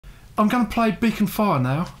I'm going to play Beacon Fire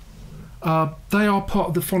now. They are part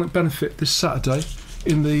of the Phonic benefit this Saturday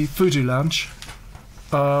in the Voodoo Lounge.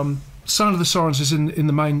 Sound of the Sirens is in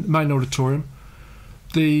the main auditorium.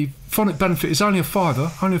 The Phonic benefit is only a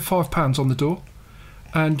 £5, only £5 on the door,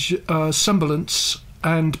 and Semblance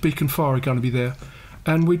and Beacon Fire are going to be there.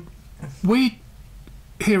 And we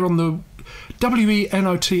here on the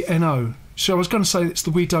WENOTNO. So I was going to say it's the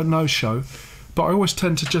We Don't Know show, but I always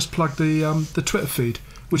tend to just plug the Twitter feed,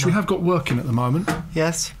 which we have got working at the moment.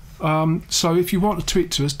 Yes. So if you want to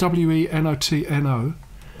tweet to us, WENOTNO,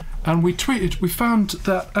 and we found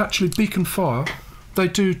that actually Beacon Fire, they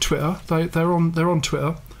do Twitter, they're on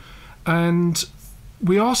Twitter, and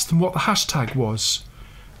we asked them what the hashtag was,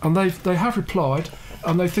 and they have replied,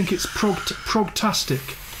 and they think it's ProgTastic.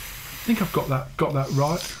 I think I've got that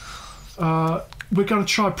right. We're going to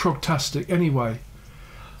try ProgTastic anyway.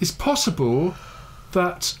 It's possible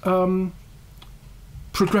that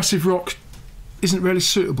progressive rock isn't really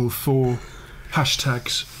suitable for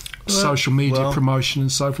hashtags, social media promotion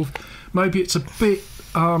and so forth. Maybe it's a bit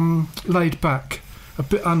laid back, a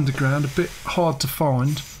bit underground, a bit hard to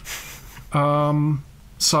find,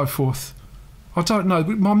 so forth. I don't know.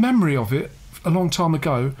 My memory of it a long time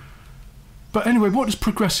ago. But anyway, what does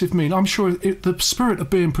progressive mean? I'm sure the spirit of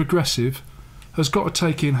being progressive has got to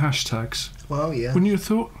take in hashtags. Well, yeah. Wouldn't you have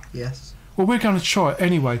thought? Yes. Well, we're going to try it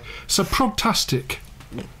anyway. So ProgTastic,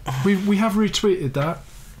 we have retweeted that,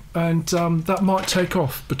 and that might take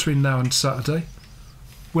off between now and Saturday.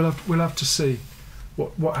 We'll have to see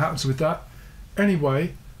what happens with that.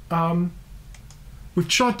 Anyway, we've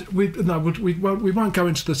tried. We won't go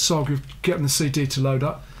into the saga of getting the CD to load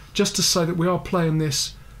up. Just to say that we are playing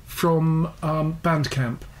this from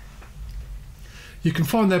Bandcamp. You can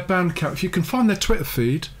find their Bandcamp. If you can find their Twitter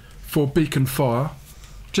feed for Beacon Fire,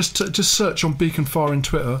 just search on Beacon Fire in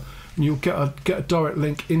Twitter, and you'll get a direct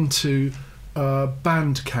link into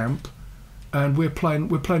Bandcamp, and we're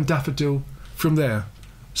playing Daffodil from there.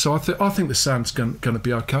 So I think the sound's going to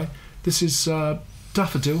be okay. This is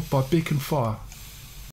Daffodil by Beacon Fire.